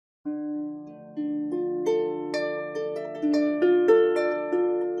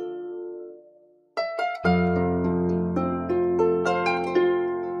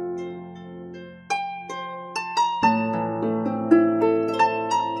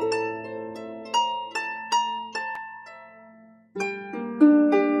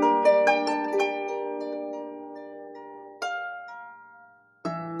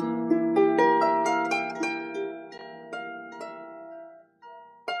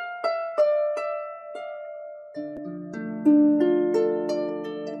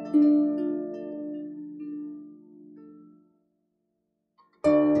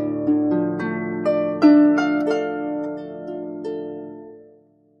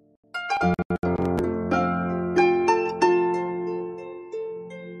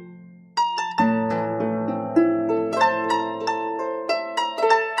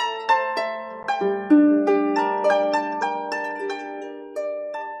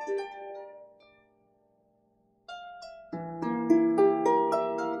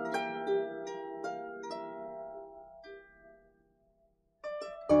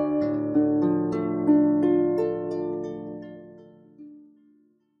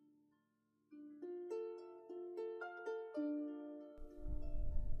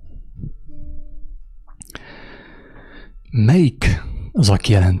Melyik az a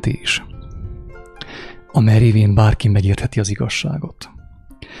kijelentés, amely révén bárki megértheti az igazságot?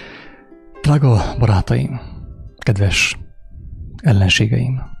 Drága barátaim, kedves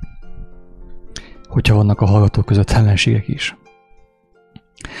ellenségeim, hogyha vannak a hallgatók között ellenségek is,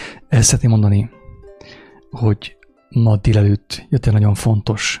 el szeretném mondani, hogy ma délelőtt jött egy nagyon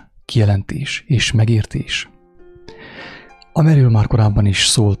fontos kijelentés és megértés, amiről már korábban is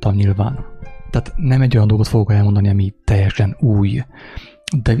szóltam nyilván. Tehát nem egy olyan dolgot fogok elmondani, ami teljesen új,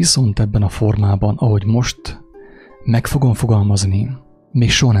 de viszont ebben a formában, ahogy most meg fogom fogalmazni, még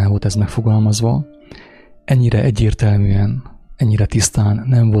soha nem volt ez megfogalmazva, ennyire egyértelműen, ennyire tisztán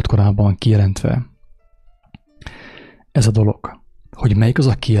nem volt korábban kijelentve ez a dolog, hogy melyik az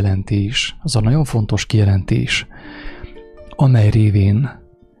a kijelentés, az a nagyon fontos kijelentés, amely révén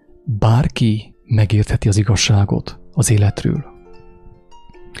bárki megértheti az igazságot az életről.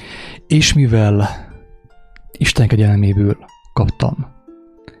 És mivel Isten kegyelméből kaptam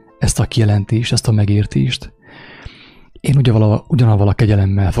ezt a kijelentést, ezt a megértést, én ugyanavval a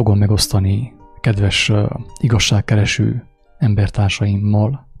kegyelemmel fogom megosztani kedves igazságkereső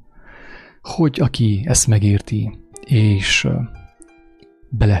embertársaimmal, hogy aki ezt megérti, és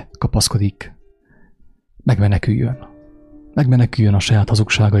belekapaszkodik, megmeneküljön a saját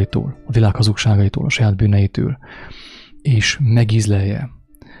hazugságaitól, a világ hazugságaitól, a saját bűneitől, és megízlelje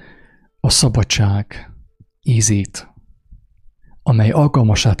a szabadság ízét, amely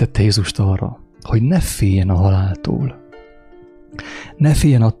alkalmassá tette Jézust arra, hogy ne féljen a haláltól. Ne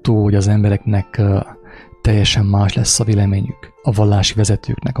féljen attól, hogy az embereknek teljesen más lesz a véleményük, a vallási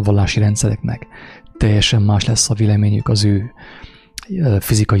vezetőknek, a vallási rendszereknek, teljesen más lesz a véleményük az ő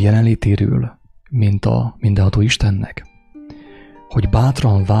fizikai jelenlétéről, mint a mindenható Istennek. Hogy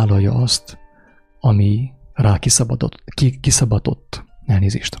bátran vállalja azt, ami rá kiszabadott.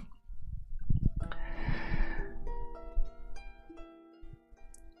 Elnézést.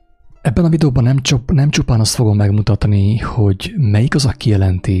 Ebben a videóban nem csupán azt fogom megmutatni, hogy melyik az a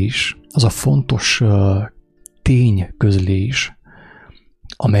kijelentés, az a fontos tényközlés,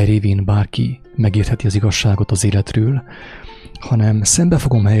 amely révén bárki megértheti az igazságot az életről, hanem szembe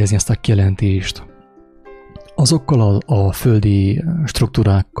fogom helyezni ezt a kijelentést azokkal a földi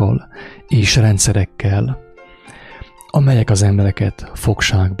struktúrákkal és rendszerekkel, amelyek az embereket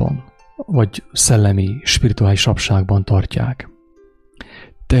fogságban, vagy szellemi, spirituális rabságban tartják.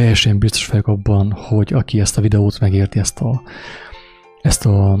 Teljesen biztos vagyok abban, hogy aki ezt a videót megérti, ezt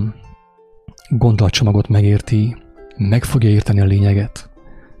a gondolatcsomagot megérti, meg fogja érteni a lényeget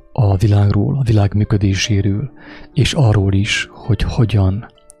a világról, a világ működéséről, és arról is, hogy hogyan,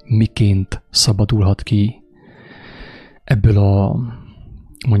 miként szabadulhat ki ebből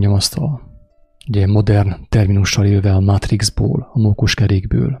mondjam azt ugye modern terminussal élve a Matrixból, a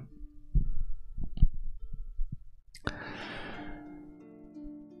mókuskerékből.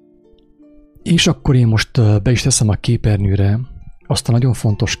 És akkor én most be is teszem a képernyőre azt a nagyon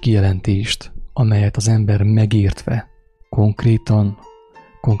fontos kijelentést, amelyet az ember megértve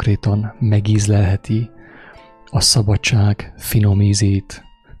konkrétan megízlelheti a szabadság finom ízét,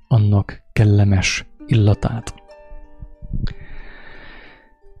 annak kellemes illatát.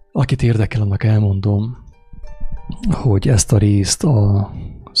 Akit érdekel, annak elmondom, hogy ezt a részt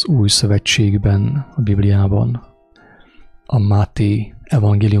az Új Szövetségben, a Bibliában, a Máté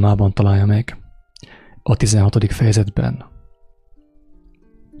evangéliumában találja meg, a 16. fejezetben.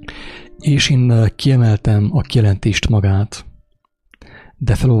 És én kiemeltem a kijelentést magát,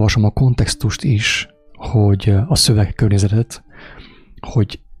 de felolvasom a kontextust is, hogy a szövegkörnyezetet,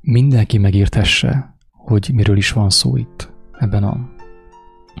 hogy mindenki megérthesse, hogy miről is van szó itt ebben a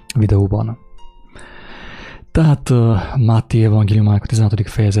videóban. Tehát Máté evangéliumának a 16.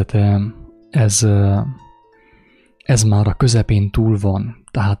 fejezete, ez már a közepén túl van,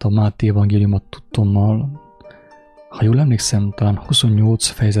 tehát a Máté evangéliumot tudtommal, ha jól emlékszem, talán 28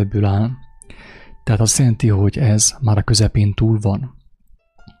 fejezetből áll, tehát azt jelenti, hogy ez már a közepén túl van.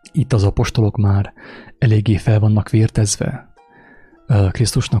 Itt az apostolok már eléggé fel vannak vértezve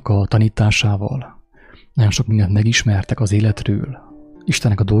Krisztusnak a tanításával. Nagyon sok mindent megismertek az életről,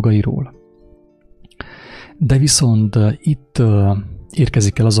 Istennek a dolgairól. De viszont itt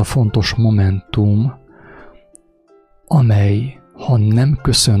érkezik el az a fontos momentum, amely, ha nem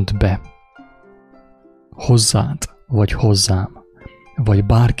köszönt be hozzád, vagy hozzám, vagy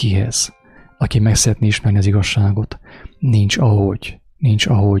bárkihez, aki meg szeretné ismerni az igazságot, nincs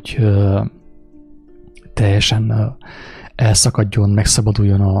ahogy teljesen elszakadjon,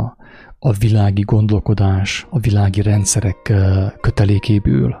 megszabaduljon a világi gondolkodás, a világi rendszerek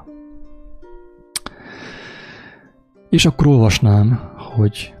kötelékéből. És akkor olvasnám,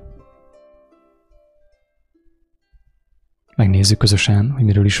 hogy megnézzük közösen, hogy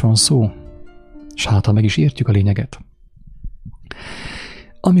miről is van szó, és hát ha meg is értjük a lényeget.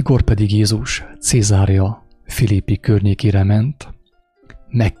 Amikor pedig Jézus Cézárea Filippi környékére ment,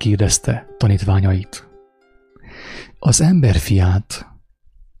 megkérdezte tanítványait: az emberfiát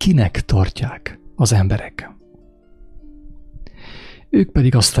kinek tartják az emberek? Ők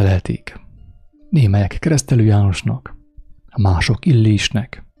pedig azt felelték: némelyek Keresztelő Jánosnak, mások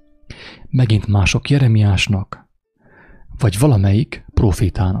Illésnek, megint mások Jeremiásnak, vagy valamelyik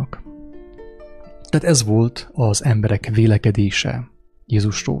profétának. Tehát ez volt az emberek vélekedése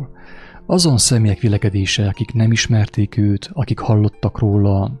Jézusról. Azon személyek vélekedése, akik nem ismerték őt, akik hallottak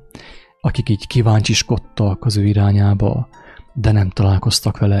róla, akik így kíváncsiskodtak az ő irányába, de nem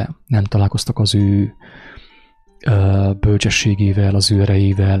találkoztak vele, nem találkoztak az ő bölcsességével, az ő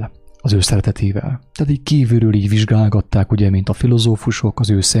erejével, az ő szeretetével. Tehát így kívülről így vizsgálgatták, ugye, mint a filozófusok, az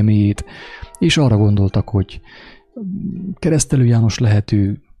ő személyét, és arra gondoltak, hogy Keresztelő János lehet,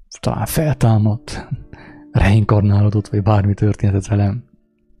 ő talán feltámadt, reinkarnálódott, vagy bármi történhetett velem.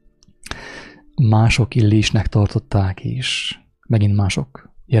 Mások Illésnek tartották, és megint mások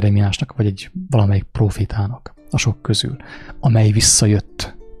Jeremiásnak, vagy valamelyik profétának a sok közül, amely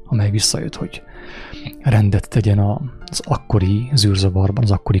visszajött, hogy rendet tegyen az akkori zűrzavarban,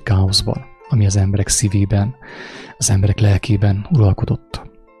 az akkori káoszban, ami az emberek szívében, az emberek lelkében uralkodott.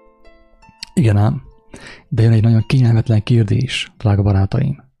 Igen ám, de jön egy nagyon kényelmetlen kérdés, drága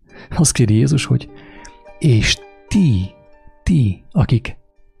barátaim. Azt kéri Jézus, hogy és ti, akik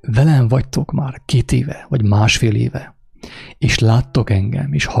velem vagytok már 2 éve, vagy 1,5 éve, és láttok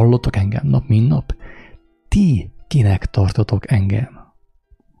engem, és hallottok engem nap, mint nap, ti kinek tartotok engem?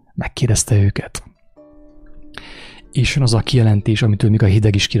 Megkérdezte őket. És jön az a kijelentés, amitől még a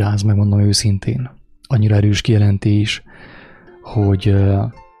hideg is kiráz, megmondom őszintén. Annyira erős kijelentés, hogy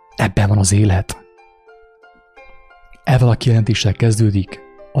ebben van az élet. Ezzel a kijelentéssel kezdődik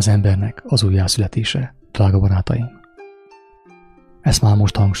az embernek az újjászületése, drága barátaim. Ezt már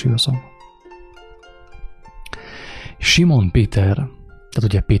most hangsúlyozom. Simon Péter, tehát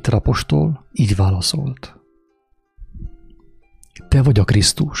ugye Péter apostol, így válaszolt: te vagy a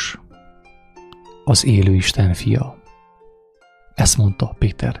Krisztus, az élő Isten fia. Ezt mondta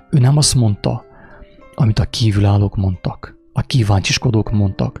Péter. Ő nem azt mondta, amit a kívülállók mondtak, a kíváncsiskodók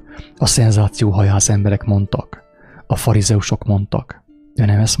mondtak, a szenzációhajász emberek mondtak, a farizeusok mondtak. Ő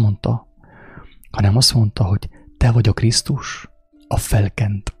nem ezt mondta, hanem azt mondta, hogy te vagy a Krisztus, a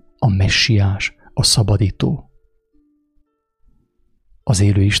felkent, a messiás, a szabadító, az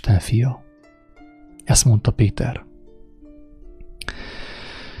élő Isten fia. Ezt mondta Péter.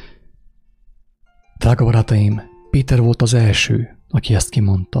 Drága barátaim, Péter volt az első, aki ezt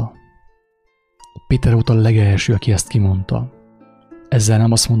kimondta. Péter volt a legelső, aki ezt kimondta. Ezzel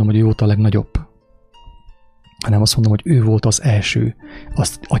nem azt mondom, hogy ő volt a legnagyobb, hanem azt mondom, hogy ő volt az első,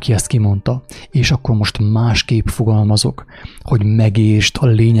 aki ezt kimondta. És akkor most másképp fogalmazok, hogy megértsd a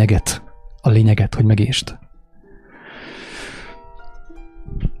lényeget, hogy megértsd.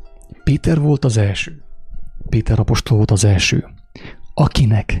 Péter volt az első, Péter apostol volt az első,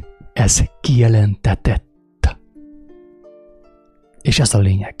 akinek ez kijelentetett. És ez a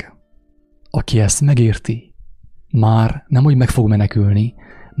lényeg. Aki ezt megérti, már nem, hogy meg fog menekülni,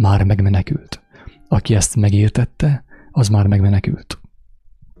 már megmenekült. Aki ezt megértette, az már megmenekült.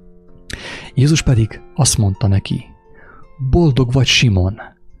 Jézus pedig azt mondta neki: boldog vagy Simon,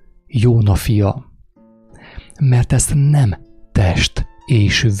 Jóna fia, mert ezt nem test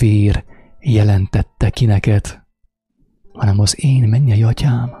és vér jelentette ki neked, hanem az én mennyei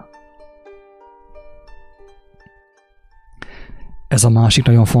atyám. Ez a másik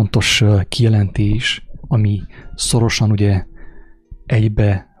nagyon fontos kijelentés, ami szorosan ugye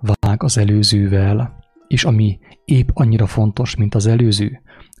egybe vág az előzővel, és ami épp annyira fontos, mint az előző.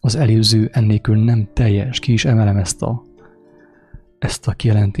 Az előző ennélkül nem teljes. Ki is emelem ezt a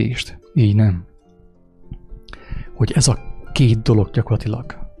kijelentést. Így nem. Hogy ez a 2 dolog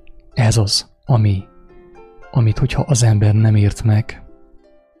gyakorlatilag, ez az, amit hogyha az ember nem ért meg,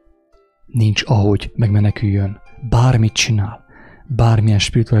 nincs ahogy megmeneküljön. Bármit csinál, bármilyen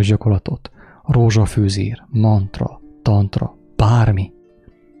spirituális gyakorlatot, rózsafőzér, mantra, tantra, bármi,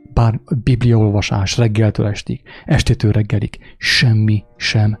 bibliaolvasás reggeltől estig, estétől reggelig, semmi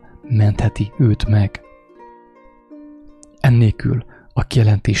sem mentheti őt meg. Ennélkül, a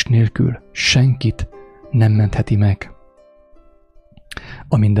kijelentés nélkül senkit nem mentheti meg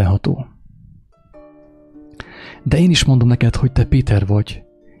a mindenható. De én is mondom neked, hogy te Péter vagy,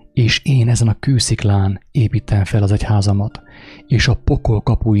 és én ezen a kősziklán építem fel az egyházamat, és a pokol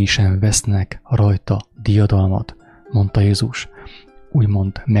kapui sem vesznek rajta diadalmat, mondta Jézus,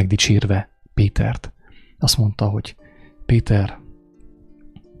 úgymond megdicsérve Pétert. Azt mondta, hogy Péter,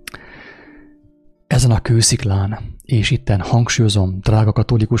 ezen a kősziklán, és itten hangsúlyozom, drága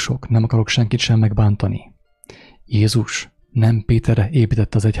katolikusok, nem akarok senkit sem megbántani. Jézus nem Péterre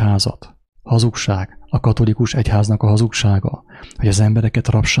építette az egyházat. Hazugság, a katolikus egyháznak a hazugsága, hogy az embereket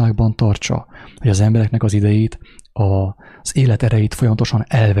rabságban tartsa, hogy az embereknek az idejét, az élet erejét folyamatosan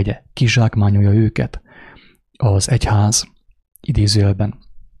elvegye, kizsákmányolja őket. Az egyház, idézőjelben,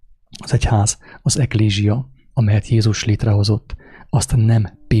 az egyház, az eklézsia, amelyet Jézus létrehozott, azt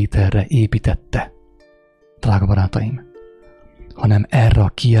nem Péterre építette, drága barátaim, hanem erre a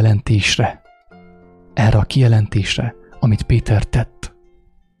kijelentésre, amit Péter tett.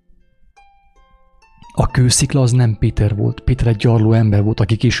 A kőszikla az nem Péter volt. Péter egy gyarló ember volt,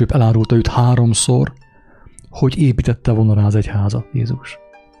 aki később elárulta őt 3-szor, hogy építette volna rá az egyházat Jézus.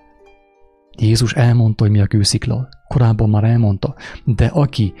 Jézus elmondta, hogy mi a kőszikla. Korábban már elmondta, de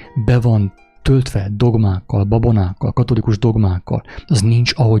aki be van töltve dogmákkal, babonákkal, katolikus dogmákkal, az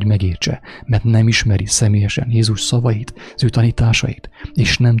nincs ahogy megértse, mert nem ismeri személyesen Jézus szavait, az ő tanításait,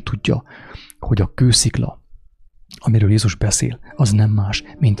 és nem tudja, hogy a kőszikla, amiről Jézus beszél, az nem más,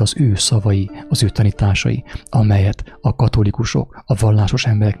 mint az ő szavai, az ő tanításai, amelyet a katolikusok, a vallásos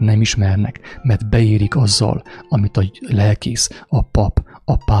emberek nem ismernek, mert beérik azzal, amit a lelkész, a pap,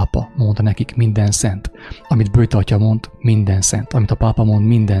 a pápa mond nekik, minden szent. Amit Böjte atya mond, minden szent. Amit a pápa mond,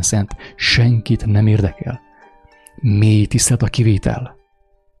 minden szent. Senkit nem érdekel. Mély tisztelet a kivétel.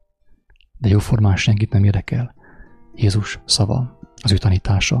 De jóformán senkit nem érdekel. Jézus szava, az ő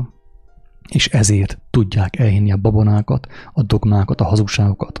tanítása. És ezért tudják elhinni a babonákat, a dogmákat, a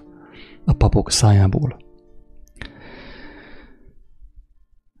hazugságokat a papok szájából.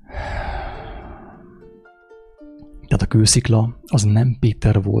 Tehát a kőszikla az nem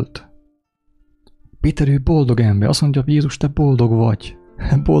Péter volt. Péter ő boldog ember. Azt mondja, Jézus, te boldog vagy.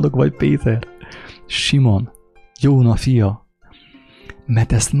 Boldog vagy, Péter. Simon, Jóna fia.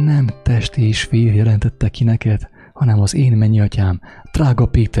 Mert ezt nem test és vér jelentette ki neked, hanem az én mennyatyám. Drága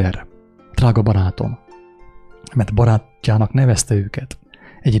Péter, drága barátom. Mert barátjának nevezte őket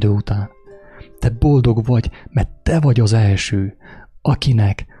egy idő után. Te boldog vagy, mert te vagy az első,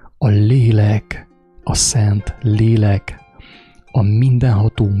 akinek a lélek, a szent lélek, a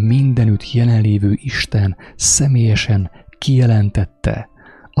mindenható, mindenütt jelenlévő Isten személyesen kijelentette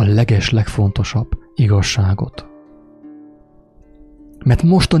a legfontosabb igazságot. Mert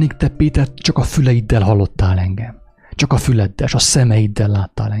mostanig te, Péter, csak a füleiddel hallottál engem. Csak a füleddel, és a szemeiddel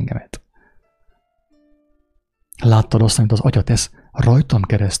láttál engemet. Láttad azt, amit az Atya tesz rajtam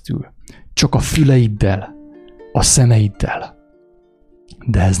keresztül. Csak a füleiddel, a szemeiddel.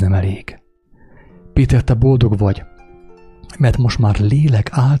 De ez nem elég. Péter, te boldog vagy, mert most már lélek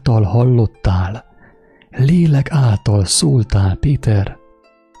által hallottál. Lélek által szóltál, Péter.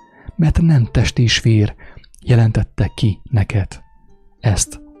 Mert nem test és vér jelentette ki neked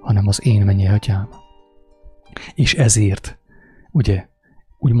ezt, hanem az én mennyei atyám. És ezért, ugye,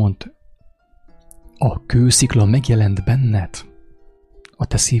 úgymond a kőszikla megjelent benned, a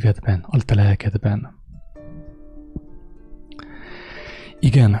te szívedben, a te lelkedben.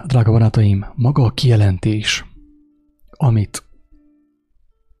 Igen, drága barátaim, maga a kijelentés,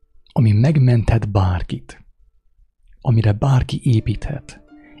 ami megmenthet bárkit, amire bárki építhet,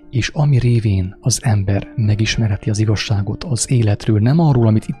 és ami révén az ember megismerheti az igazságot az életről, nem arról,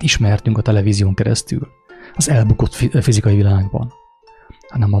 amit itt ismertünk a televízión keresztül, az elbukott fizikai világban,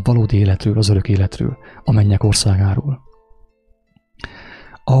 hanem a valódi életről, az örök életről, a mennyek országáról.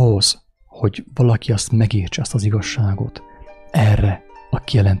 Ahhoz, hogy valaki azt megértse, azt az igazságot, erre a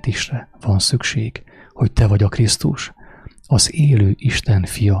kijelentésre van szükség, hogy te vagy a Krisztus, az élő Isten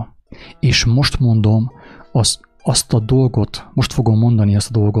fia. És most mondom azt a dolgot, most fogom mondani azt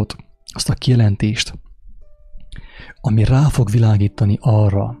a dolgot, azt a kijelentést, ami rá fog világítani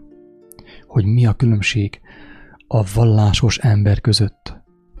arra, hogy mi a különbség a vallásos ember között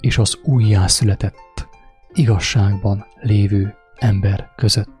és az újjászületett, igazságban lévő ember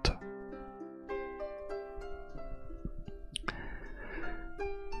között.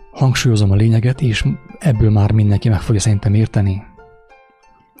 Hangsúlyozom a lényeget, és ebből már mindenki meg fogja szerintem érteni.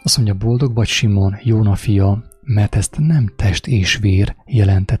 Azt mondja, boldog vagy Simon, Jóna fia, mert ezt nem test és vér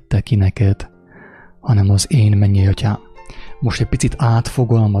jelentette ki neked, hanem az én mennyei atyám. Most egy picit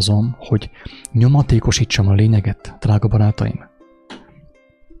átfogalmazom, hogy nyomatékosítsam a lényeget, drága barátaim.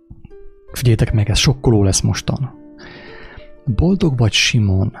 Figyeljétek meg, ez sokkoló lesz mostan. Boldog vagy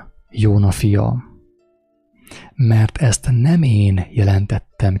Simon, Jóna fia, mert ezt nem én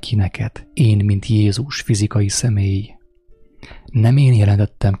jelentettem ki neked, én, mint Jézus fizikai személy. Nem én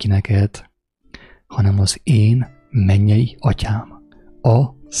jelentettem ki neked, hanem az én mennyei atyám, a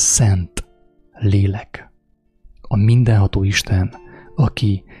Szent Lélek. a mindenható Isten,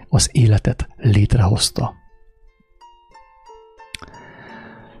 aki az életet létrehozta.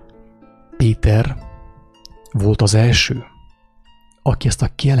 Péter volt az első, aki ezt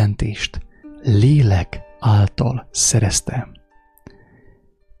a kijelentést lélek által szerezte.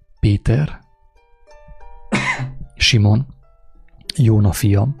 Péter, Simon, Jóna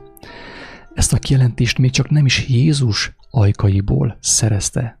fia, ezt a kijelentést még csak nem is Jézus ajkaiból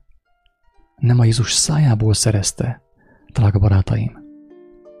szerezte, nem a Jézus szájából szerezte, drága barátaim,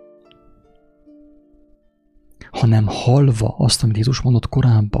 hanem hallva azt, amit Jézus mondott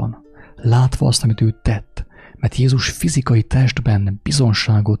korábban, látva azt, amit ő tett, mert Jézus fizikai testben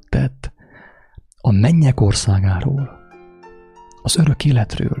bizonságot tett a mennyek országáról, az örök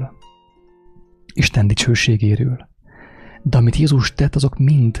életről, Isten dicsőségéről. De amit Jézus tett, azok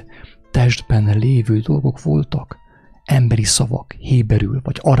mind testben lévő dolgok voltak, emberi szavak, héberül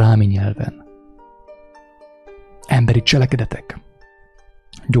vagy arámi nyelven. Emberi cselekedetek,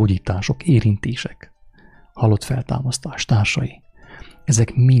 gyógyítások, érintések, halott feltámasztás, társai.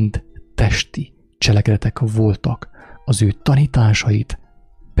 Ezek mind testi cselekedetek voltak, az ő tanításait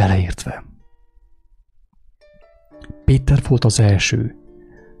beleértve. Péter volt az első,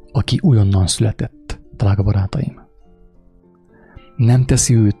 aki újonnan született, drága barátaim. Nem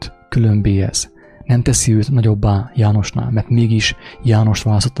teszi őt különbéhez, nem teszi őt nagyobbá Jánosnál, mert mégis Jánost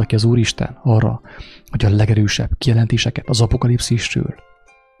választotta ki az Úristen arra, hogy a legerősebb kijelentéseket az apokalipszisről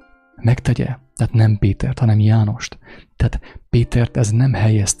megtegye, tehát nem Pétert, hanem Jánost. Tehát Pétert ez nem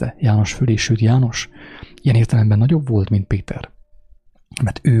helyezte János fölé, sőt János ilyen értelemben nagyobb volt, mint Péter.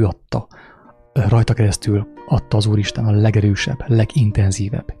 Mert ő adta, rajta keresztül adta az Úristen a legerősebb,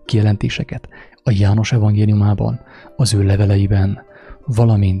 legintenzívebb kijelentéseket a János evangéliumában, az ő leveleiben,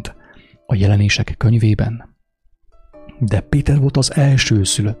 valamint a jelenések könyvében. De Péter volt az első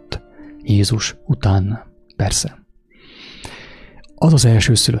szülött Jézus után, persze. Az az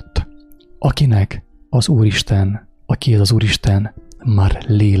első szülött, akinek az Úristen, aki ez az Úristen már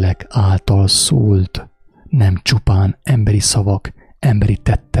lélek által szólt, nem csupán emberi szavak, emberi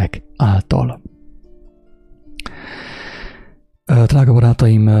tettek által. Drága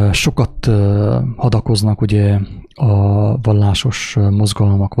barátaim, sokat hadakoznak ugye a vallásos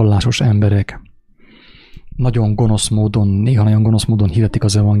mozgalmak, vallásos emberek. Nagyon gonosz módon, néha nagyon gonosz módon hirdetik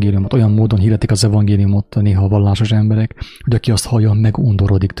az evangéliumot, olyan módon hirdetik az evangéliumot néha a vallásos emberek, hogy aki azt hallja,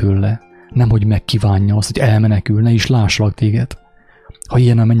 megundorodik tőle. Nemhogy megkívánja azt, hogy elmenekül, ne is lássalak téged. Ha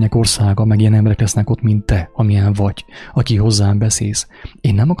ilyen a mennyek országa, meg ilyen emberek lesznek ott, mint te, amilyen vagy, aki hozzám beszélsz.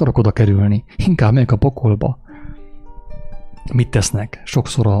 Én nem akarok oda kerülni, inkább megyek a pokolba. Mit tesznek?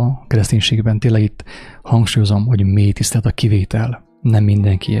 Sokszor a kereszténységben tényleg itt hangsúlyozom, hogy mély tisztelet a kivétel. Nem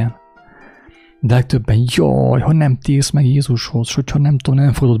mindenki ilyen. De legtöbben, jaj, ha nem térsz meg Jézushoz, hogyha nem tudom,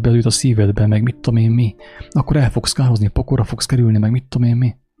 nem fogadod be őt a szívedbe, meg mit tudom én mi, akkor el fogsz kározni, pokolra fogsz kerülni, meg mit tudom én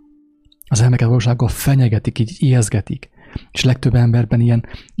mi. Az embereket valósággal fenyegetik, így ijeszgetik, és legtöbb emberben ilyen,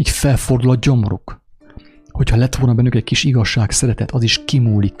 így felfordul a gyomruk. Hogyha lett volna bennük egy kis igazság, szeretet, az is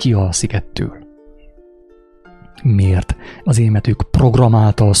kimúlik, kialszik ettől. Miért? Azért, mert ők program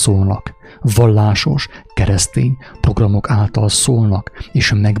által szólnak, vallásos, keresztény programok által szólnak,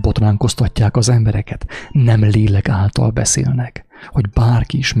 és megbotránkoztatják az embereket. Nem lélek által beszélnek, hogy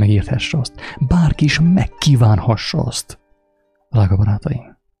bárki is megérthesse azt, bárki is megkívánhassa azt. Drága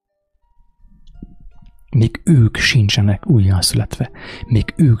barátaim, még ők sincsenek újjászületve,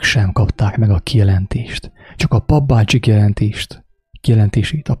 még ők sem kapták meg a kijelentést, csak a papbácsi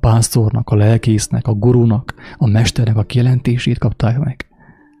kijelentését, a pásztornak, a lelkésznek, a gurunak, a mesternek a kijelentését kapták meg.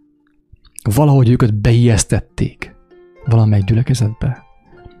 Valahogy őket beijesztették valamelyik gyülekezetbe,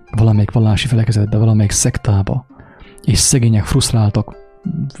 valamelyik vallási felekezetbe, valamelyik szektába, és szegények frusztráltak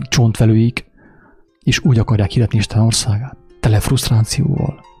csontvelőik, és úgy akarják hirdetni Isten országát, tele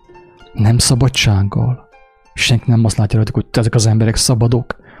frusztrációval, nem szabadsággal. Senki nem azt látja rajtuk, hogy ezek az emberek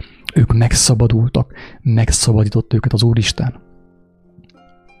szabadok, ők megszabadultak, megszabadított őket az Úristen.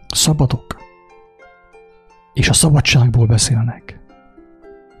 Szabadok. És a szabadságból beszélnek.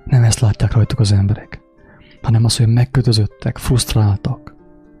 Nem ezt látják rajtuk az emberek, hanem azt, hogy megkötözöttek, frusztráltak.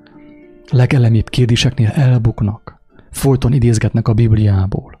 Legelemibb kérdéseknél elbuknak, folyton idézgetnek a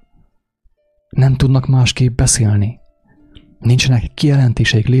Bibliából. Nem tudnak másképp beszélni. Nincsenek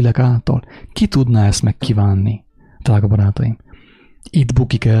kijelentéseik lélek által. Ki tudná ezt megkívánni, drága barátaim? Itt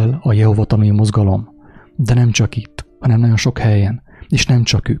bukik el a Jehova tanúi mozgalom, de nem csak itt, hanem nagyon sok helyen, és nem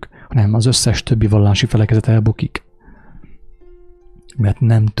csak ők, hanem az összes többi vallási felekezet elbukik. Mert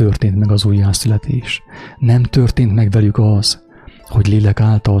nem történt meg az újjászületés. Nem történt meg velük az, hogy lélek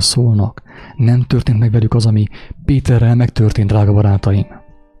által szólnak. Nem történt meg velük az, ami Péterrel megtörtént, drága barátaim.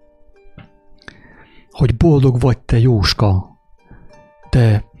 hogy boldog vagy te Jóska,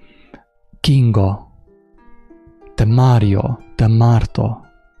 te Kinga, te Mária, te Márta,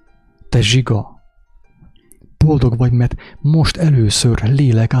 te Zsiga. Boldog vagy, mert most először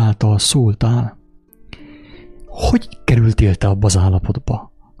lélek által szóltál. Hogy kerültél te abba az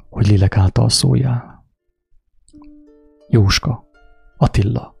állapotba, hogy lélek által szóljál? Jóska,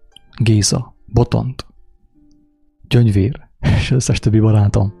 Attila, Géza, Botont, Gyöngyvér, és összes többi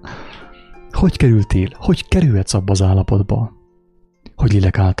barátom. Hogy kerültél, hogy kerülhetsz abba az állapotba, hogy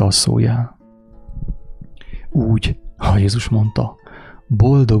lélek által szóljál? Úgy, ha Jézus mondta,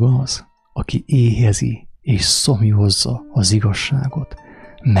 boldog az, aki éhezi és szomjúzza az igazságot,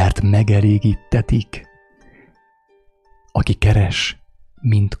 mert megelégítetik. Aki keres,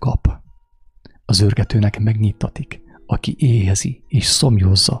 mind kap. Az őrgetőnek megnyitatik. Aki éhezi és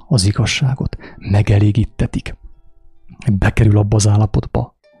szomjúzza az igazságot, megelégítetik. Bekerül abba az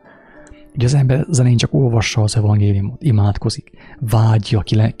állapotba. Ugye az ember az elején csak olvassa az evangéliumot, imádkozik, vágyja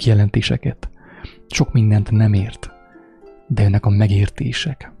a kijelentéseket. Sok mindent nem ért, de jönnek a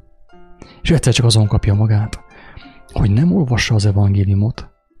megértések. És egyszer csak azon kapja magát, hogy nem olvassa az evangéliumot,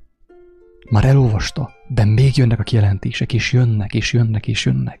 már elolvasta, de még jönnek a kijelentések, és jönnek, és jönnek, és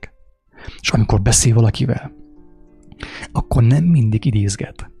jönnek. És amikor beszél valakivel, akkor nem mindig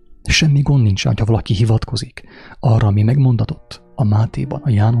idézget. Semmi gond nincs, ha valaki hivatkozik arra, ami megmondatott a Mátéban, a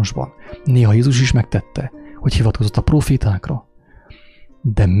Jánosban. Néha Jézus is megtette, hogy hivatkozott a profétákra.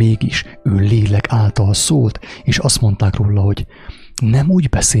 De mégis ő lélek által szólt, és azt mondták róla, hogy nem úgy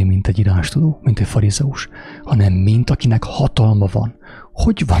beszél, mint egy írástudó, mint egy farizeus, hanem mint akinek hatalma van.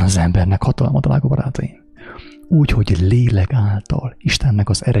 Hogy van az embernek hatalma, drága barátaim? Úgy, hogy lélek által, Istennek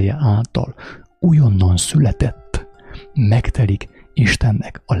az ereje által újonnan született, megtelik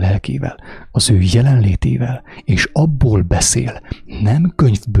Istennek a lelkével, az ő jelenlétével, és abból beszél, nem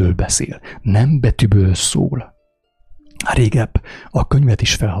könyvből beszél, nem betűből szól. Régebb a könyvet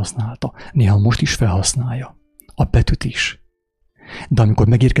is felhasználta, néha most is felhasználja, a betűt is. De amikor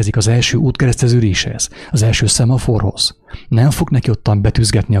megérkezik az első útkereszteződéshez, az első szemaforhoz, nem fog neki ottan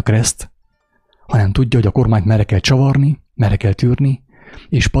betűzgetni a kereszt, hanem tudja, hogy a kormányt merre kell csavarni, merre kell tűrni,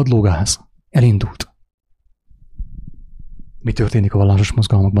 és padlógáz elindult. Mi történik a vallásos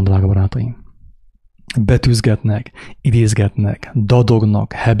mozgalmakban, drága barátaim? Betűzgetnek, idézgetnek,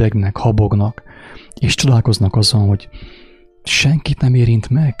 dadognak, hebegnek, habognak, és csodálkoznak azon, hogy senkit nem érint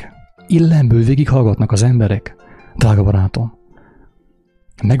meg. Illemből végighallgatnak az emberek, drága barátom.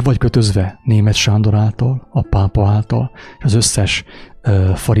 Meg vagy kötözve Németh Sándor által, a pápa által, és az összes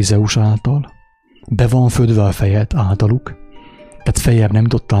farizeus által. Be van födve a fejed általuk, tehát feljebb nem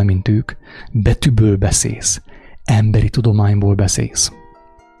jutottál, mint ők. Betűből beszélsz, emberi tudományból beszélsz.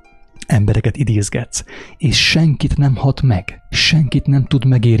 Embereket idézgetsz, és senkit nem hat meg, senkit nem tud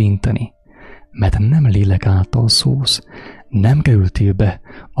megérinteni, mert nem lélek által szólsz, nem kerültél be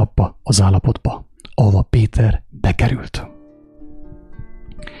abba az állapotba, ahova Péter bekerült.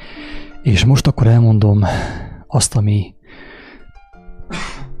 És most akkor elmondom azt, ami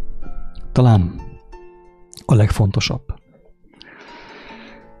talán a legfontosabb.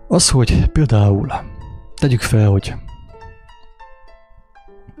 Az, hogy például tegyük fel, hogy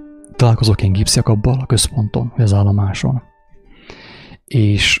találkozok én Gipszjakabbal a központon, vagy az állomáson,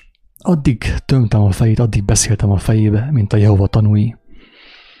 és addig tömtem a fejét, addig beszéltem a fejébe, mint a Jehova tanúi,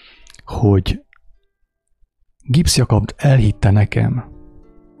 hogy Gipszjakab elhitte nekem,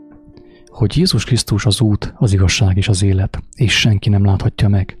 hogy Jézus Krisztus az út, az igazság és az élet, és senki nem láthatja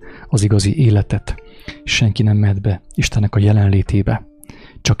meg az igazi életet, senki nem mehet be Istennek a jelenlétébe,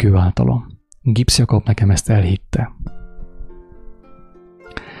 csak ő általa. Gipszjakab nekem ezt elhitte.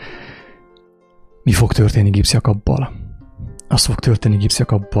 Mi fog történni Gipszjakabbal? Az fog történni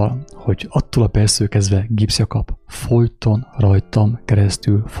Gipszjakabbal, hogy attól a perctől kezdve Gipszjakab folyton rajtam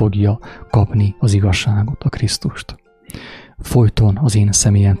keresztül fogja kapni az igazságot, a Krisztust. Folyton az én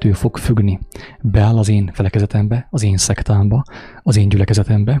személyentől fog függni. Beáll az én felekezetembe, az én szektámba, az én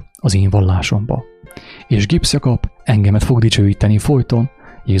gyülekezetembe, az én vallásomba. És Gipszjakab engemet fog dicsőíteni folyton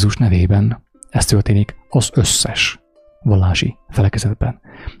Jézus nevében. Ez történik az összes vallási felekezetben.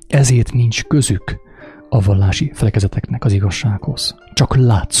 Ezért nincs közük a vallási felekezeteknek az igazsághoz. Csak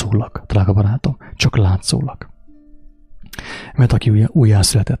látszólag, drága barátom, csak látszólag. Mert aki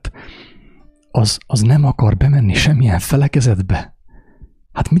újjászületett, az nem akar bemenni semmilyen felekezetbe.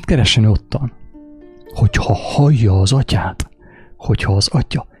 Hát mit keressen ottan? Hogyha hallja az atyát, hogyha az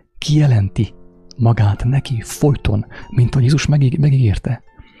atya kijelenti magát neki folyton, mint ahogy Jézus megígérte,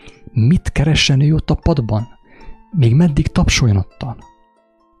 mit keressen ő ott a padban? Még meddig tapsoljon ottan?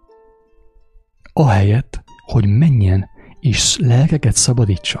 Ahelyett, hogy menjen és lelkeket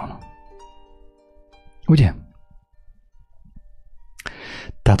szabadítson. Ugye?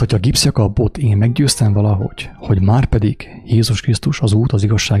 Tehát, hogyha Gipszjakabot én meggyőztem valahogy, hogy már pedig Jézus Krisztus az út, az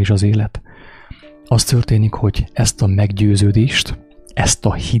igazság és az élet, az történik, hogy ezt a meggyőződést, ezt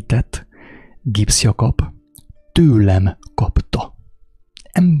a hitet Gipszjakab tőlem kapta.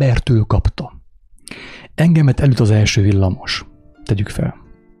 Embertől kapta. Engemet elüt az első villamos. Tegyük fel.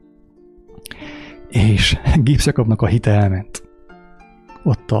 És Gipszjakabnak a hite elment.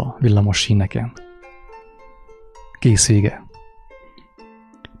 Ott a villamos síneken. Kész vége.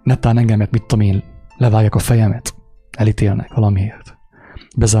 Netán engemet, mit tudom én, levágják a fejemet, elítélnek valamiért.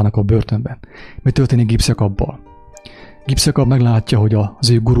 Bezárnak a börtönben. Mi történik Gipszjakabbal? Gipszjakab meglátja, hogy az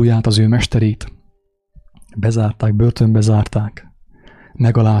ő guruját, az ő mesterét bezárták, börtönbe zárták,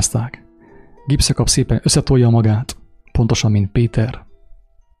 megalázták. Gipszjakab szépen összetolja magát, pontosan, mint Péter,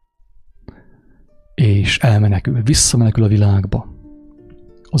 és elmenekül, visszamenekül a világba.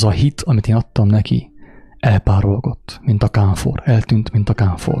 Az a hit, amit én adtam neki, elpárolgott, mint a kámfor, eltűnt, mint a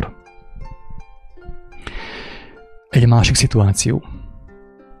kámfor. Egy másik szituáció.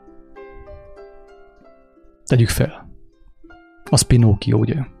 Tegyük fel. Az Pinókió,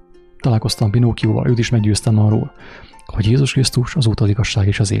 ugye? Találkoztam Pinókióval, őt is meggyőztem arról, hogy Jézus Krisztus az út, az igazság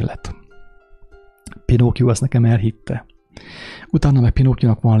és az élet. Pinókió ezt nekem elhitte. Utána meg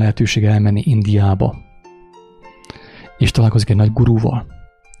Pinókiónak van lehetősége elmenni Indiába, és találkozik egy nagy gurúval,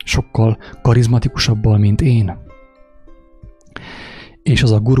 sokkal karizmatikusabbal, mint én. És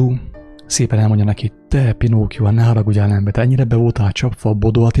az a gurú szépen elmondja neki, te Pinókió, ne haragudjál ember, te ennyire be voltál csapva a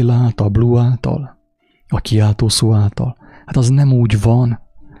Bodó Attila által, Blue által, a kiáltó szó által. Hát az nem úgy van.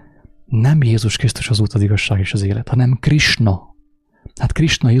 Nem Jézus Krisztus az út, az igazság és az élet, hanem Krisna. Hát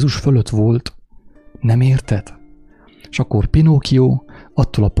Krisna Jézus fölött volt. Nem érted? És akkor Pinókió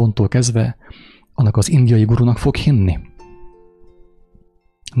attól a ponttól kezdve annak az indiai gurunak fog hinni.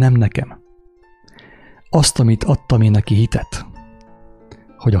 Nem nekem. Azt, amit adtam én neki hitet,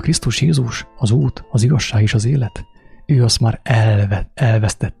 hogy a Krisztus Jézus az út, az igazság és az élet, ő azt már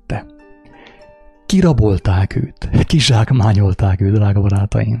elvesztette. Kirabolták őt, kizsákmányolták őt, drága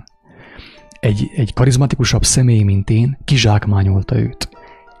barátaim. Egy karizmatikusabb személy, mint én, kizsákmányolta őt.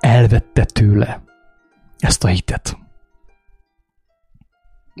 Elvette tőle ezt a hitet.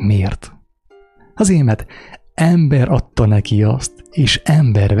 Miért? Azért, mert ember adta neki azt, és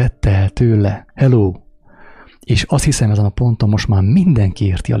ember vette el tőle. Hello! És azt hiszem, ezen a ponton most már mindenki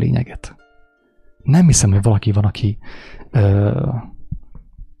érti a lényeget. Nem hiszem, hogy valaki van, aki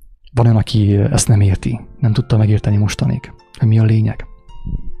van olyan, aki ezt nem érti. Nem tudta megérteni mostanig, hogy mi a lényeg.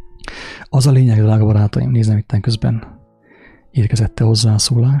 Az a lényeg, drága barátaim, nézem itten közben érkezett-e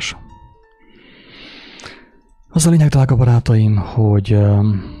hozzászólás. Az a lényeg, drága barátaim, hogy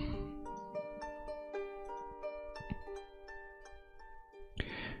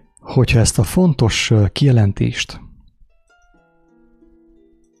hogyha ezt a fontos kijelentést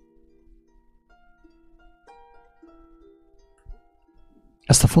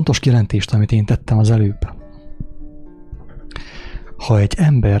amit én tettem az előbb, ha egy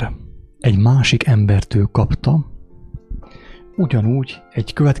ember egy másik embertől kapta, ugyanúgy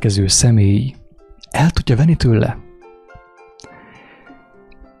egy következő személy el tudja venni tőle.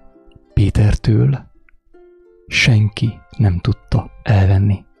 Pétertől senki nem tudta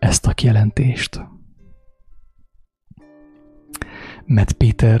elvenni ezt a kijelentést. Mert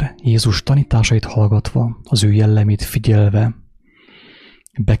Péter Jézus tanításait hallgatva, az ő jellemét figyelve,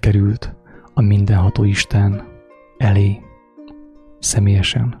 bekerült a mindenható Isten elé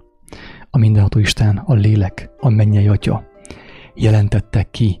személyesen. A mindenható Isten, a lélek, a mennyei Atya jelentette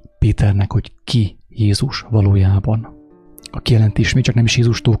ki Péternek, hogy ki Jézus valójában. A kijelentés még csak nem is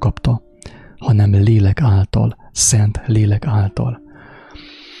Jézustól kapta, hanem lélek által, szent lélek által.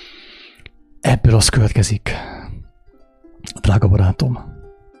 Ebből az következik, drága barátom,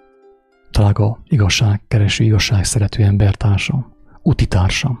 drága igazságkereső, igazságszerető embertársam,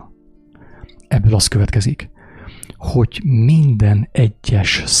 utitársam. Ebből az következik, hogy minden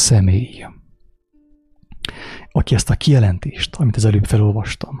egyes személy, aki ezt a kijelentést, amit az előbb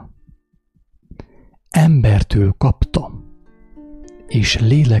felolvastam, embertől kapta, és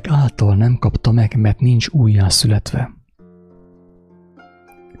lélek által nem kapta meg, mert nincs újjászületve,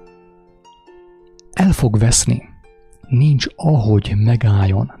 el fog veszni, nincs ahogy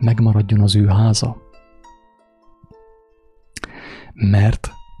megálljon, megmaradjon az ő háza.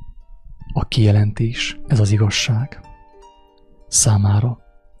 Mert a kijelentés, ez az igazság, számára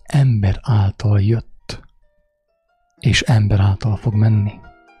ember által jött, és ember által fog menni.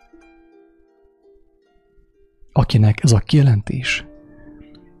 Akinek ez a kijelentés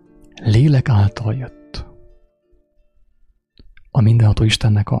lélek által jött, a mindenható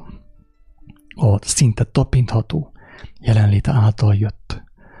Istennek a szinte tapintható jelenléte által jött.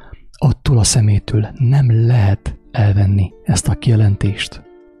 Attól a szemétől nem lehet elvenni ezt a kijelentést.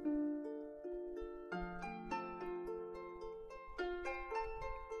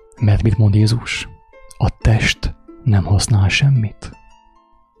 Mert mit mond Jézus? A test nem használ semmit.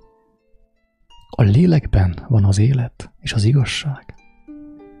 A lélekben van az élet és az igazság.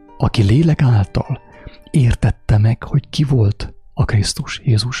 Aki lélek által értette meg, hogy ki volt a Krisztus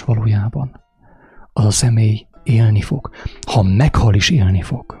Jézus valójában, az a személy élni fog. Ha meghal is, élni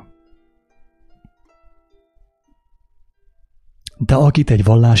fog. De akit egy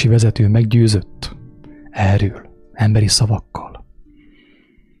vallási vezető meggyőzött erről, emberi szavakkal,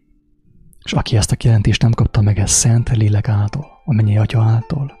 és aki ezt a kijelentést nem kapta meg, ez szent lélek által, a mennyei Atya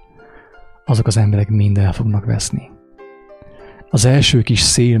által, azok az emberek mind el fognak veszni. Az első kis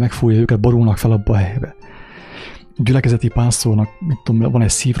szél megfújja őket, borulnak fel abba a helybe. A gyülekezeti pásztornak, van egy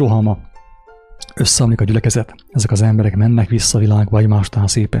szívrohalma, összeomlik a gyülekezet, ezek az emberek mennek vissza a világba egymástán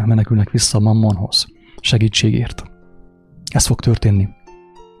szépen, menekülnek vissza a mammonhoz, segítségért. Ez fog történni.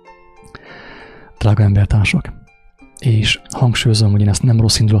 Drága embertársak, és hangsúlyozom, hogy én ezt nem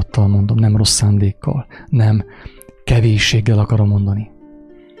rossz indulattal mondom, nem rossz szándékkal, nem kevésséggel akarom mondani.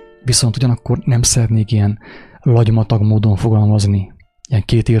 Viszont ugyanakkor nem szeretnék ilyen lagymatag módon fogalmazni, ilyen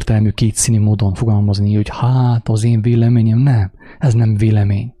kétértelmű, kétszínű módon fogalmazni, hogy hát az én véleményem nem, ez nem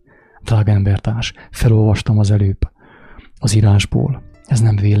vélemény. Drága embertárs, felolvastam az előbb az írásból, ez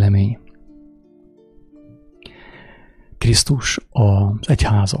nem vélemény. Krisztus az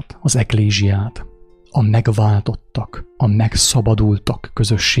egyházat, az eklézsiát, a megváltottak, a megszabadultak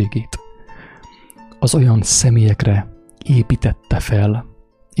közösségét az olyan személyekre építette fel,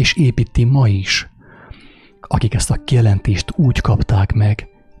 és építi ma is, akik ezt a kijelentést úgy kapták meg,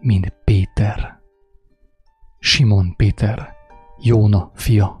 mint Péter, Simon Péter, Jóna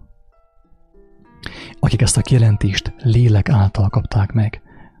fia, akik ezt a kijelentést lélek által kapták meg,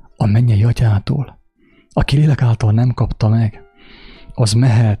 a mennyei Atyától. Aki lélek által nem kapta meg, az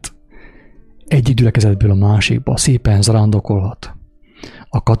mehet egyik gyülekezetből a másikba, szépen zarándokolhat.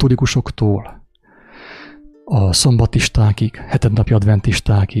 A katolikusoktól, a szombatistákig, hetednapi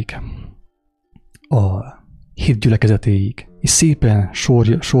adventistákig, a hit gyülekezetéig, és szépen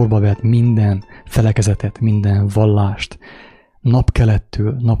sorba vett minden felekezetet, minden vallást,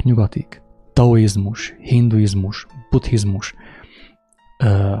 napkelettől napnyugatig, taoizmus, hinduizmus, buddhizmus,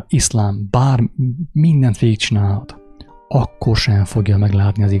 iszlám, bár mindent végigcsinálhat, akkor sem fogja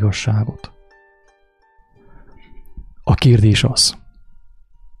meglátni az igazságot. A kérdés az,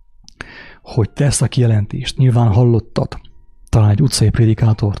 hogy te ezt a kijelentést nyilván hallottad talán egy utcai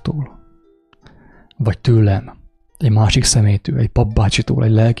prédikátortól, vagy tőlem, egy másik személytől, egy papbácsitól,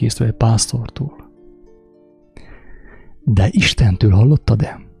 egy lelkésztől, egy pásztortól. De Istentől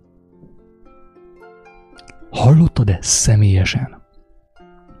hallottad-e? Hallottad-e személyesen?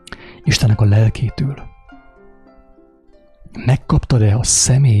 Istennek a lelkétől? Megkaptad-e a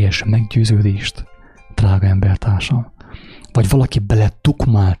személyes meggyőződést, drága embertársam? Vagy valaki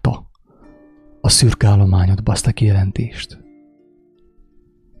beletukmálta a szürke állományodba azt a kijelentést?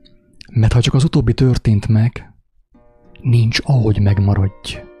 Mert ha csak az utóbbi történt meg, nincs ahogy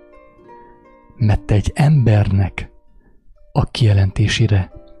megmaradj. Mert te egy embernek a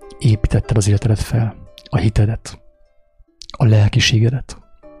kijelentésére építetted az életedet fel, a hitedet, a lelkiségedet,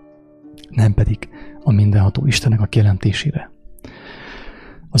 nem pedig a mindenható Istennek a kijelentésére.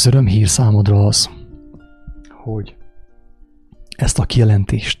 Az örömhír számodra az, hogy ezt a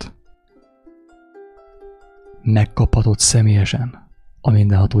kijelentést megkaphatod személyesen a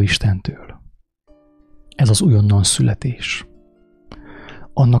mindenható Istentől. Ez az újonnan születés.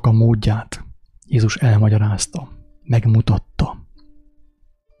 Annak a módját Jézus elmagyarázta, megmutatta.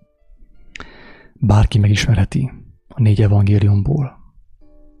 Bárki megismerheti a 4 evangéliumból.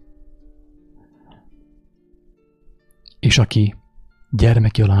 És aki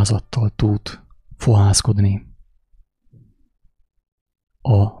gyermeki alázattal tud fohászkodni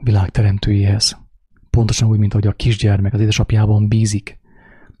a világ teremtőjéhez, pontosan úgy, mint ahogy a kisgyermek az édesapjában bízik,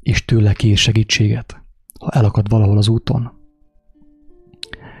 és tőle kér segítséget, ha elakad valahol az úton,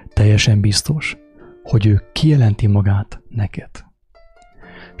 teljesen biztos, hogy ő kijelenti magát neked.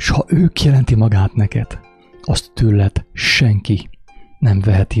 És ha ő kijelenti magát neked, azt tőled senki nem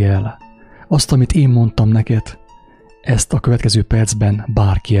veheti el. Azt, amit én mondtam neked, ezt a következő percben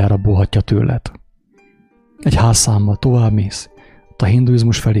bárki elrabolhatja tőled. Egy házszámmal továbbmész, a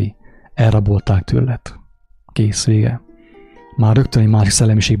hinduizmus felé elrabolták tőled. Kész, vége. Már rögtön egy másik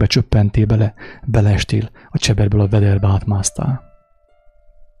szellemiségbe csöppentél beleestél, a cseberből a vederbe átmásztál.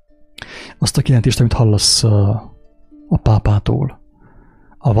 Azt a kijelentést, amit hallasz a pápától,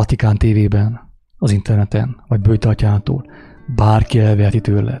 a Vatikán tévében, az interneten, vagy böjtatyától, bárki elveheti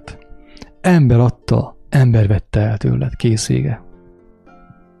tőled. Ember adta, ember vette el tőled, kész vége.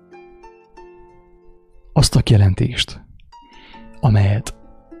 Azt a kijelentést, amelyet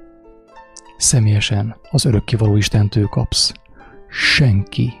személyesen az örökkévaló Istentől kapsz,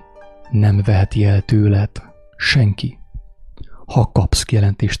 senki nem veheti el tőled, senki. Ha kapsz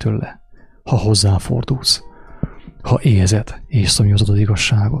kijelentést tőle, ha hozzáfordulsz, ha érzed és szomjazod az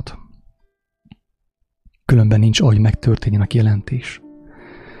igazságot. Különben nincs, ahogy megtörténjen a kijelentés.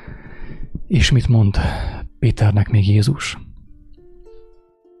 És mit mond Péternek még Jézus?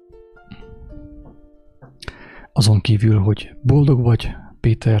 Azon kívül, hogy boldog vagy,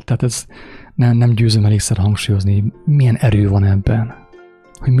 Péter, tehát ez nem győzöm elégszer hangsúlyozni, milyen erő van ebben,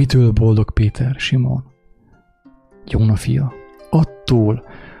 hogy mitől boldog Péter, Simon, Jóna fia. Attól,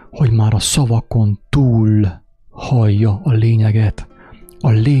 hogy már a szavakon túl hallja a lényeget, a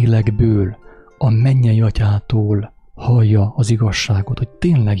lélekből, a mennyei atyától hallja az igazságot, hogy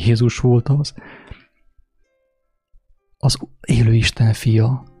tényleg Jézus volt az élő Isten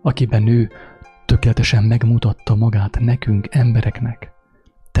fia, akiben ő tökéletesen megmutatta magát nekünk, embereknek,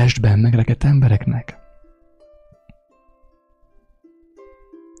 testben megrekedt embereknek.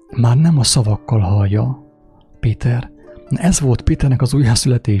 Már nem a szavakkal hallja Péter. Ez volt Péternek az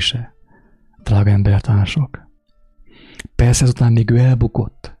újjászületése, drága embertársak. Persze ezután még ő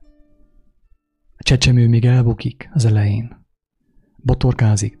elbukott. A csecsemő még elbukik az elején.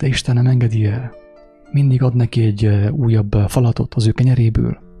 Botorkázik, de Isten nem engedi el. Mindig ad neki egy újabb falatot az ő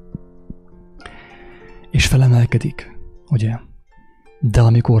kenyeréből. És felemelkedik, ugye? De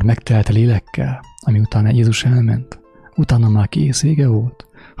amikor megtelt lélekkel, ami utána Jézus elment, utána már kész vége volt,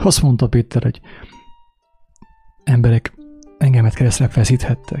 azt mondta Péter, hogy emberek, engemet keresztre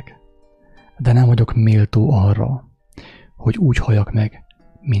feszíthettek, de nem vagyok méltó arra, hogy úgy halljak meg,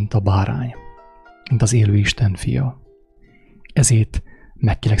 mint a bárány, mint az élő Isten fia. Ezért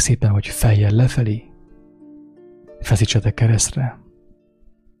megkérlek szépen, hogy fejjel lefelé feszítsetek keresztre,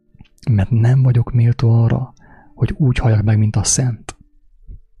 mert nem vagyok méltó arra, hogy úgy halljak meg, mint a szent.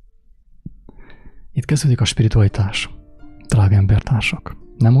 Itt kezdődik a spiritualitás, drága embertársak.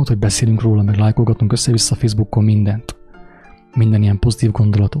 Nem volt, hogy beszélünk róla, meg lájkolgatunk össze-vissza Facebookon mindent. Minden ilyen pozitív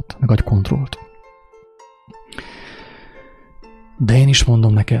gondolatot, meg agykontrollt. De én is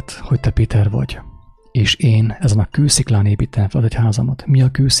mondom neked, hogy te Péter vagy, és én ezen a kősziklán építem fel egy házamat. Mi a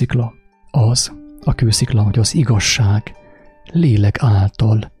kőszikla? Az a kőszikla, hogy az igazság lélek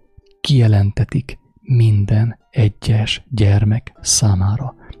által kijelentetik minden egyes gyermek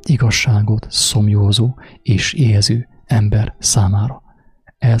számára. Igazságot szomjózó és érző ember számára.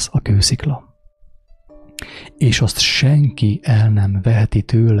 Ez a kőszikla. És azt senki el nem veheti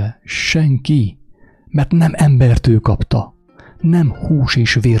tőle, senki, mert nem embertől kapta, nem hús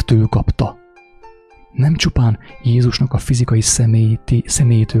és vértől kapta, nem csupán Jézusnak a fizikai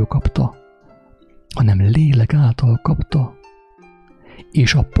személytől kapta, hanem lélek által kapta,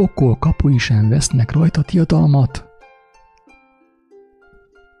 és a pokol kapui sem vesznek rajta tiltalmat.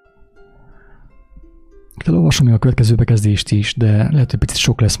 Elolvasom még a következő bekezdést is, de lehet, hogy picit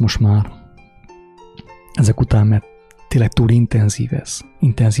sok lesz most már ezek után, mert tényleg túl intenzív ez.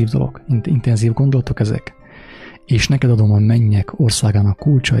 Intenzív dolog, intenzív gondolatok ezek. És neked adom a mennyek országának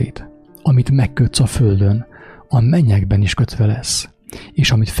kulcsait, amit megkötsz a földön, a mennyekben is kötve lesz.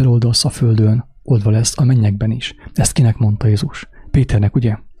 És amit feloldasz a földön, oldva lesz a mennyekben is. Ezt kinek mondta Jézus? Péternek,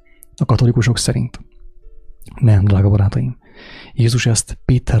 ugye? A katolikusok szerint. Nem, drága barátaim. Jézus ezt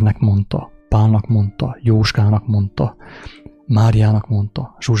Péternek mondta, Pálnak mondta, Jóskának mondta, Máriának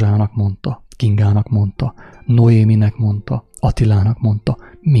mondta, Zsuzsának mondta, Kingának mondta, Noéminek mondta, Attilának mondta,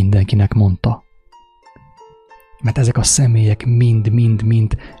 mindenkinek mondta. Mert ezek a személyek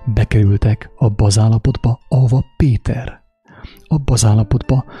mind bekerültek abba az állapotba, ahova Péter. Abba az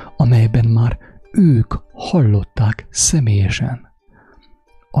állapotba, amelyben már ők hallották személyesen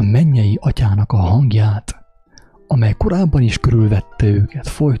a mennyei atyának a hangját, amely korábban is körülvette őket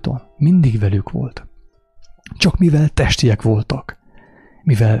folyton, mindig velük volt. Csak mivel testiek voltak,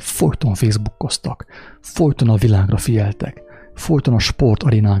 mivel folyton facebookoztak, folyton a világra figyeltek, folyton a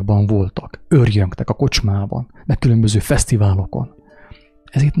sportarénákban voltak, örjöngtek a kocsmában, meg különböző fesztiválokon.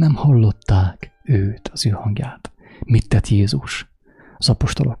 Ezért nem hallották őt, az ő hangját. Mit tett Jézus az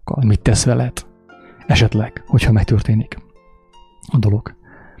apostolokkal? Mit tesz veled? Esetleg, hogyha megtörténik a dolog.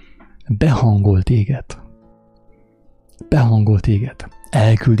 Behangol téged,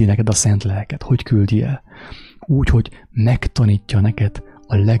 elküldi neked a szent lelket. Hogy küldi el? Úgy, hogy megtanítja neked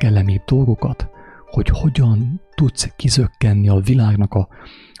a legelemibb dolgokat, hogy hogyan tudsz kizökkenni a világnak a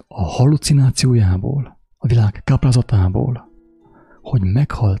hallucinációjából, a világ káprázatából, hogy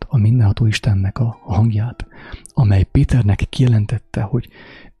meghalt a mindenható Istennek a hangját, amely Péternek kijelentette, hogy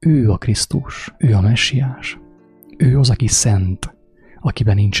ő a Krisztus, ő a Messiás, ő az, aki szent,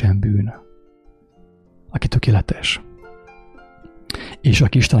 akiben nincsen bűn, aki tökéletes. És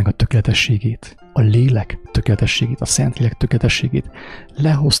aki Istennek a tökéletességét, a lélek tökéletességét, a Szentlélek tökéletességét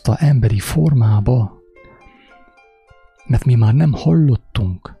lehozta emberi formába, mert mi már nem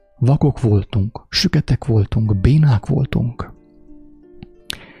hallottunk, vakok voltunk, süketek voltunk, bénák voltunk,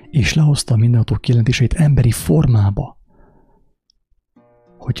 és lehozta a mindenható kijelentéseit emberi formába,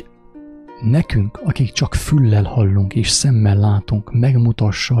 hogy nekünk, akik csak füllel hallunk és szemmel látunk,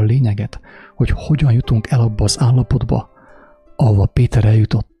 megmutassa a lényeget, hogy hogyan jutunk el abba az állapotba, ahova Péter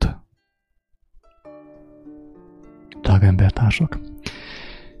eljutott. Drága embertársak!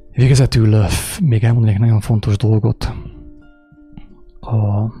 Végezetül még elmondanék nagyon fontos dolgot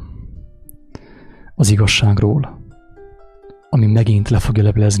az igazságról, ami megint le fogja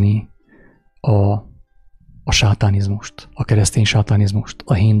leblezni a sátánizmust, a keresztény sátánizmust,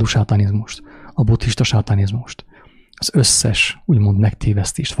 a hindu sátánizmust, a buddhista sátánizmust, az összes úgymond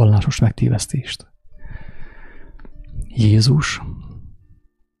megtévesztést, vallásos megtévesztést. Jézus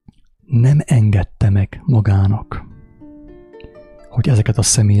nem engedte meg magának, hogy ezeket a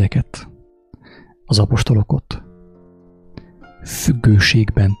személyeket, az apostolokat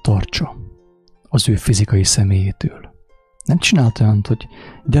függőségben tartsa az ő fizikai személyétől. Nem csinált olyan, hogy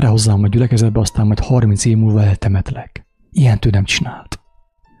gyere hozzám a gyülekezetbe, aztán majd 30 év múlva eltemetlek. Ilyent ő nem csinált.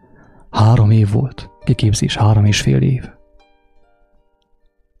 3 év volt kiképzés, 3,5 év.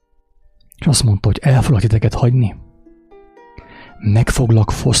 És azt mondta, hogy el foglak titeket hagyni. Meg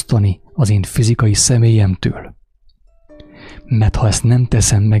foglak fosztani az én fizikai személyemtől. Mert ha ezt nem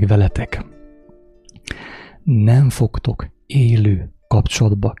teszem meg veletek, nem fogtok élő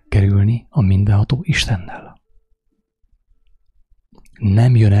kapcsolatba kerülni a mindenható Istennel.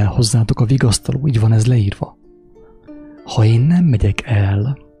 Nem jön el hozzátok a vigasztaló, így van ez leírva. Ha én nem megyek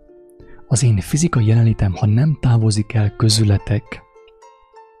el, az én fizikai jelenlétem, ha nem távozik el közületek,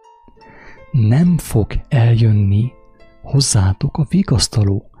 nem fog eljönni hozzátok a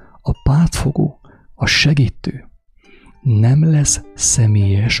vigasztaló, a pártfogó, a segítő. Nem lesz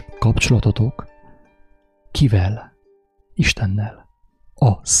személyes kapcsolatotok kivel? Istennel,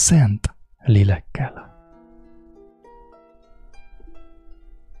 a Szent Lélekkel.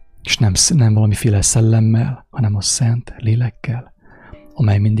 És nem valamiféle szellemmel, hanem a Szent Lélekkel,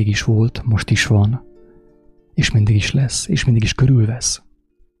 amely mindig is volt, most is van, és mindig is lesz, és mindig is körülvesz.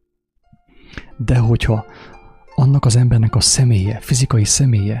 De hogyha annak az embernek a személye, fizikai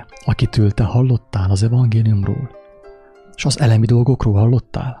személye, akitől te hallottál az evangéliumról, és az elemi dolgokról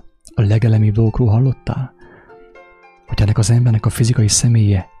hallottál, a legelemibb dolgokról hallottál, hogy ennek az embernek a fizikai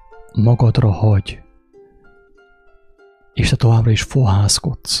személye magadra hagy, és te továbbra is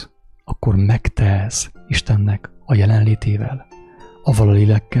fohászkodsz, akkor megtehetsz Istennek a jelenlétével, avval a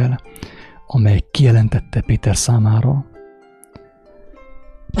lélekkel, amely kijelentette Péter számára,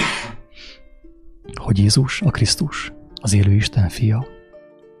 hogy Jézus a Krisztus, az élő Isten fia,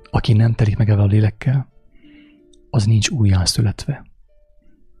 aki nem telik meg ezzel a lélekkel, az nincs újjászületve.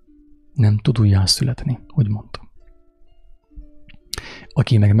 Nem tud újjászületni, úgy mondta.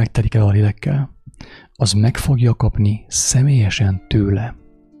 Aki meg megtelik el a lélekkel, az meg fogja kapni személyesen tőle,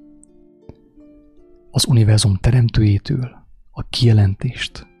 az univerzum teremtőjétől a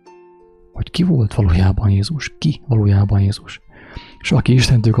kijelentést, hogy ki volt valójában Jézus, ki valójában Jézus. És aki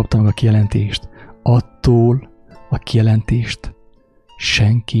Istentől kapta meg a kijelentést, attól a kijelentést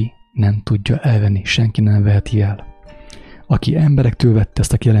senki nem tudja elvenni, senki nem veheti el. Aki emberektől vette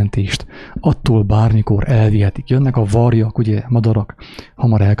ezt a kijelentést, attól bármikor elvihetik. Jönnek a varjak, ugye, madarak,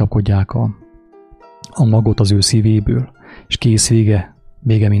 hamar elkapkodják a magot az ő szívéből, és kész,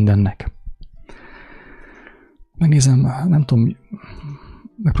 vége mindennek. Megnézem, nem tudom,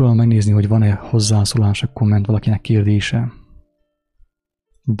 megpróbálom megnézni, hogy van-e hozzászólás, komment, valakinek kérdése.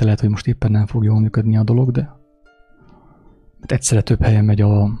 De lehet, hogy most éppen nem fog jól működni a dolog, de egyszerre több helyen megy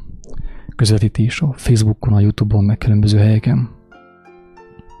a közvetítés, a Facebookon, a YouTube-on, meg különböző helyeken.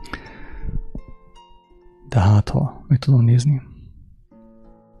 De hát, ha meg tudom nézni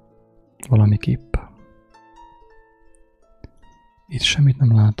valamiképp. Itt semmit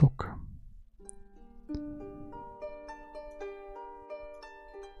nem látok.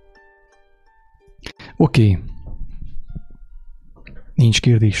 Oké. Nincs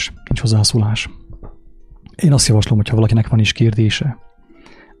kérdés, nincs hozzászólás. Én azt javaslom, hogyha valakinek van is kérdése,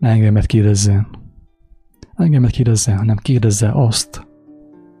 ne engemet kérdezzen. Engemet kérdezzen, hanem kérdezze azt,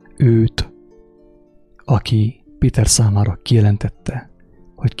 őt, aki Péter számára kijelentette,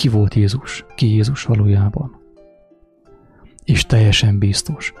 hogy ki volt Jézus, ki Jézus valójában. és teljesen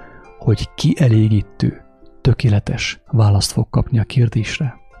biztos, hogy kielégítő, tökéletes választ fog kapni a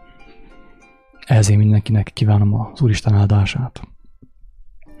kérdésre. Ezért mindenkinek kívánom az Úristen áldását.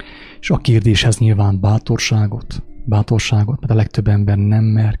 És a kérdéshez nyilván bátorságot, mert a legtöbb ember nem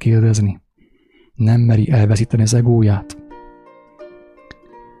mer kérdezni, nem meri elveszíteni az egóját,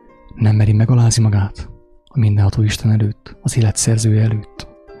 nem meri megalázni magát a mindenható Isten előtt, az élet szerzője előtt,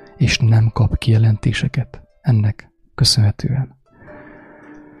 és nem kap kijelentéseket ennek köszönhetően.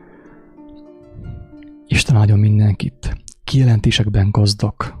 Isten áldjon mindenkit, kijelentésekben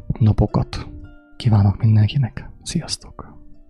gazdag napokat kívánok mindenkinek. Sziasztok!